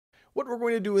What we're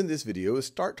going to do in this video is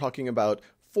start talking about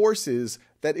forces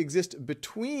that exist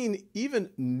between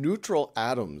even neutral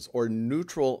atoms or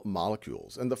neutral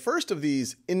molecules. And the first of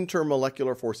these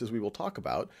intermolecular forces we will talk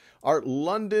about are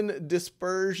London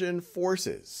dispersion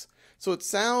forces. So it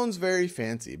sounds very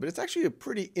fancy, but it's actually a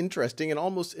pretty interesting and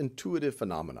almost intuitive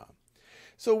phenomenon.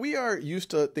 So we are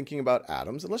used to thinking about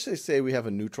atoms, and let's just say we have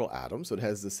a neutral atom, so it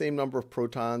has the same number of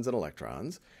protons and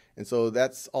electrons, and so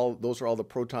those are all the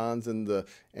protons and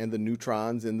the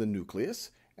neutrons in the nucleus,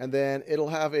 and then it'll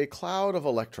have a cloud of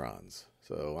electrons.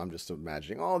 So I'm just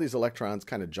imagining all these electrons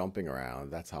kind of jumping around.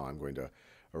 That's how I'm going to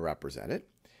represent it.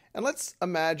 And let's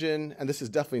imagine, and this is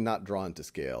definitely not drawn to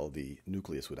scale, the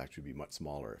nucleus would actually be much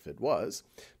smaller if it was,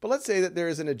 but let's say that there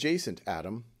is an adjacent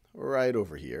atom right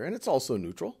over here, and it's also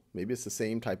neutral. Maybe it's the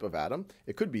same type of atom.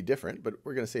 It could be different, but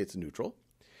we're going to say it's neutral.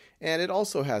 And it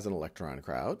also has an electron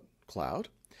cloud.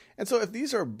 And so if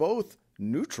these are both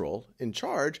neutral in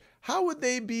charge, how would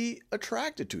they be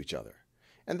attracted to each other?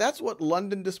 And that's what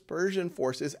London dispersion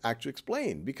forces actually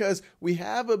explain, because we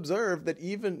have observed that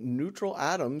even neutral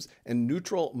atoms and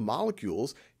neutral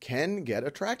molecules can get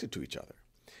attracted to each other.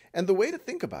 And the way to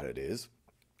think about it is,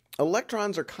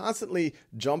 electrons are constantly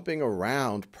jumping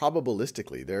around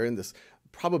probabilistically. They're in this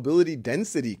probability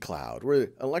density cloud where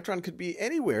an electron could be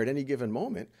anywhere at any given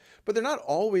moment, but they're not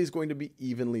always going to be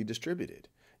evenly distributed.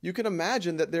 You can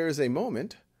imagine that there is a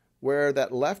moment where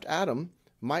that left atom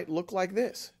might look like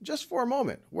this, just for a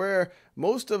moment, where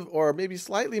most of, or maybe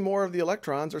slightly more of the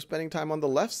electrons are spending time on the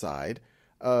left side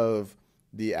of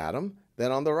the atom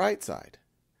than on the right side.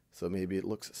 So maybe it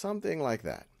looks something like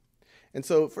that. And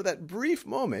so for that brief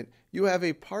moment, you have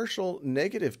a partial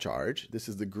negative charge. This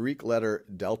is the Greek letter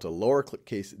delta,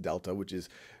 lowercase delta, which is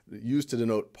used to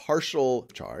denote partial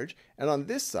charge. And on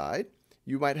this side,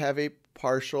 you might have a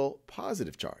partial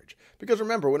positive charge. Because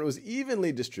remember, when it was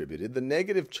evenly distributed, the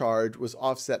negative charge was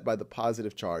offset by the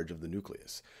positive charge of the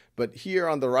nucleus. But here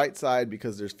on the right side,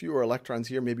 because there's fewer electrons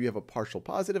here, maybe you have a partial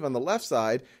positive. On the left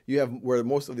side, you have where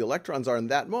most of the electrons are in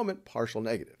that moment, partial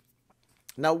negative.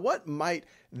 Now, what might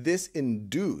this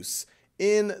induce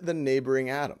in the neighboring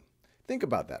atom? Think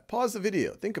about that. Pause the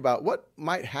video. Think about what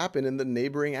might happen in the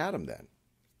neighboring atom then.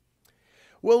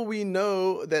 Well, we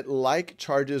know that like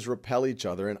charges repel each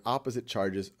other and opposite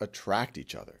charges attract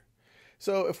each other.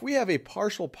 So if we have a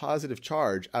partial positive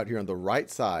charge out here on the right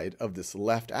side of this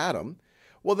left atom,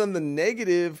 well, then the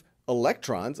negative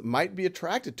electrons might be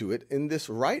attracted to it in this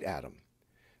right atom.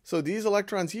 So these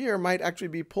electrons here might actually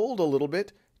be pulled a little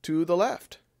bit to the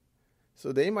left.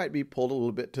 So they might be pulled a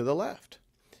little bit to the left.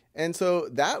 And so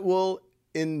that will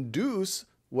induce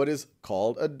what is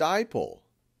called a dipole.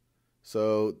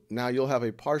 So now you'll have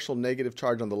a partial negative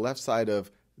charge on the left side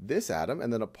of this atom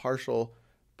and then a partial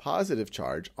positive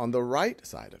charge on the right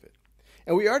side of it.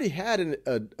 And we already had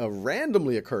a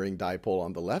randomly occurring dipole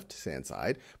on the left-hand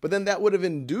side, but then that would have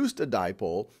induced a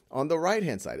dipole on the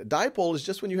right-hand side. A dipole is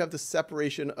just when you have the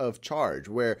separation of charge,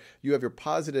 where you have your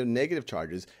positive and negative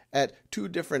charges at two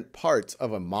different parts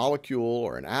of a molecule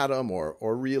or an atom or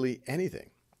really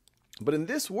anything. But in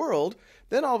this world,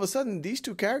 then all of a sudden, these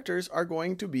two characters are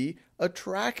going to be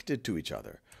attracted to each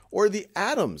other, or the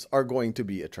atoms are going to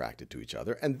be attracted to each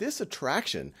other. And this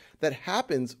attraction that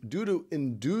happens due to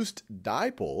induced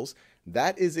dipoles,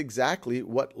 that is exactly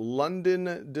what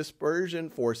London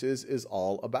dispersion forces is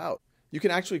all about. You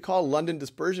can actually call London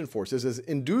dispersion forces as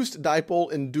induced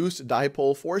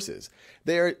dipole forces.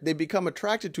 They become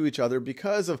attracted to each other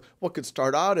because of what could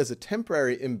start out as a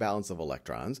temporary imbalance of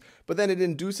electrons, but then it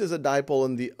induces a dipole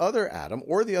in the other atom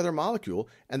or the other molecule,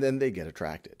 and then they get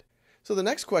attracted. So the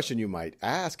next question you might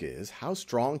ask is, how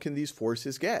strong can these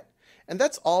forces get? And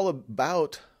that's all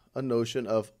about a notion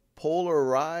of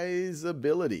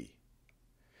polarizability.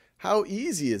 How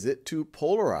easy is it to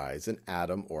polarize an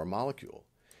atom or molecule?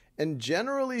 And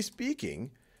generally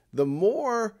speaking, the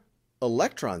more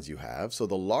electrons you have, so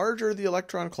the larger the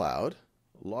electron cloud,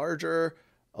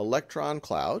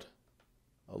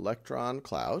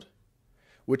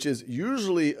 which is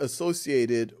usually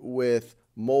associated with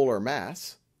molar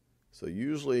mass, so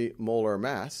usually molar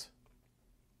mass,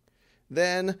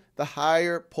 then the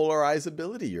higher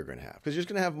polarizability you're going to have, because you're just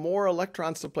going to have more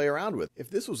electrons to play around with. If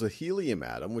this was a helium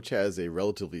atom, which has a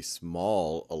relatively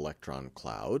small electron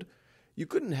cloud, you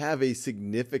couldn't have a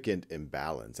significant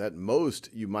imbalance. At most,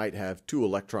 you might have 2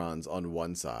 electrons on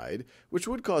one side, which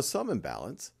would cause some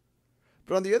imbalance.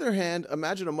 But on the other hand,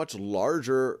 imagine a much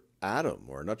larger atom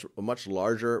or a much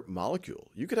larger molecule,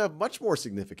 you could have much more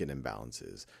significant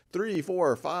imbalances, 3,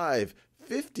 4, 5,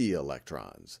 50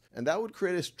 electrons. And that would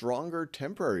create a stronger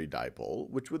temporary dipole,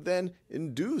 which would then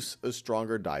induce a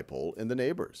stronger dipole in the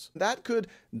neighbors. That could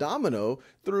domino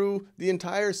through the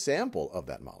entire sample of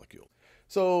that molecule.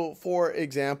 So, for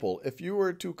example, if you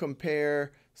were to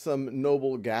compare some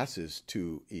noble gases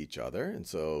to each other, and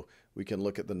so we can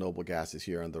look at the noble gases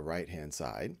here on the right-hand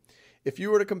side. If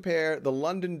you were to compare the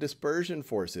London dispersion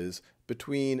forces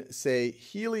between, say,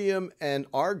 helium and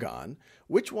argon,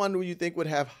 which one would you think would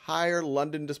have higher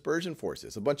London dispersion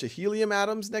forces? A bunch of helium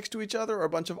atoms next to each other or a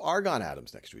bunch of argon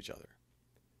atoms next to each other?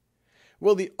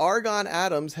 Well, the argon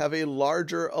atoms have a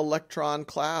larger electron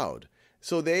cloud,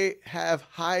 so they have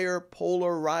higher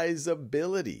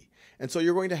polarizability. And so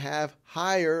you're going to have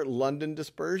higher London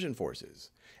dispersion forces.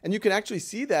 And you can actually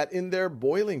see that in their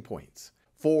boiling points.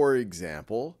 For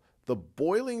example, the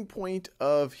boiling point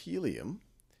of helium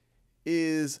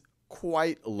is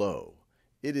quite low.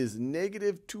 It is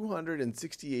negative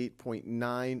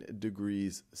 268.9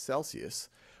 degrees Celsius,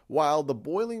 while the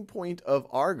boiling point of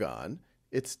argon,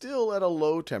 it's still at a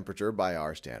low temperature by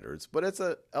our standards, but it's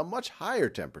a much higher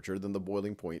temperature than the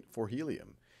boiling point for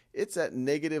helium. It's at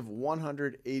negative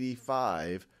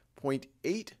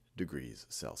 185.8 degrees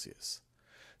Celsius.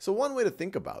 So one way to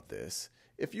think about this,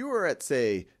 if you were at,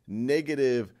 say,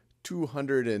 negative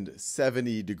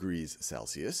 270 degrees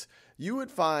Celsius, you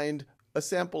would find a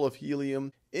sample of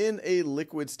helium in a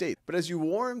liquid state. But as you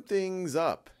warm things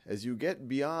up, as you get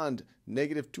beyond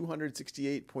negative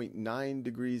 268.9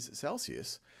 degrees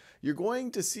Celsius, you're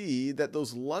going to see that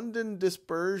those London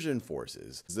dispersion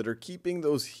forces that are keeping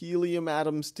those helium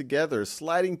atoms together,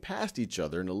 sliding past each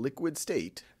other in a liquid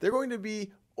state, they're going to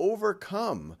be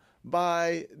overcome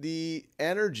by the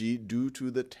energy due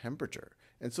to the temperature.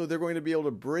 And so they're going to be able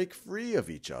to break free of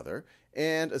each other,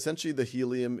 and essentially the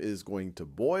helium is going to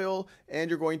boil, and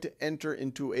you're going to enter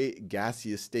into a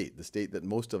gaseous state, the state that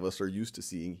most of us are used to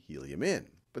seeing helium in.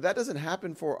 But that doesn't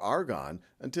happen for argon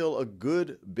until a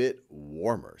good bit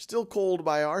warmer, still cold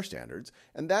by our standards,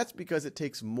 and that's because it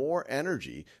takes more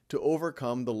energy to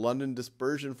overcome the London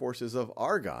dispersion forces of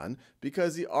argon,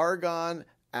 because the argon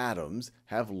atoms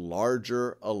have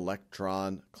larger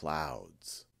electron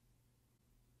clouds.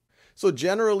 So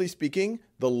generally speaking,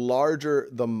 the larger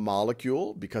the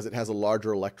molecule, because it has a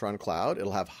larger electron cloud,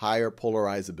 it'll have higher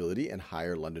polarizability and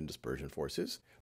higher London dispersion forces.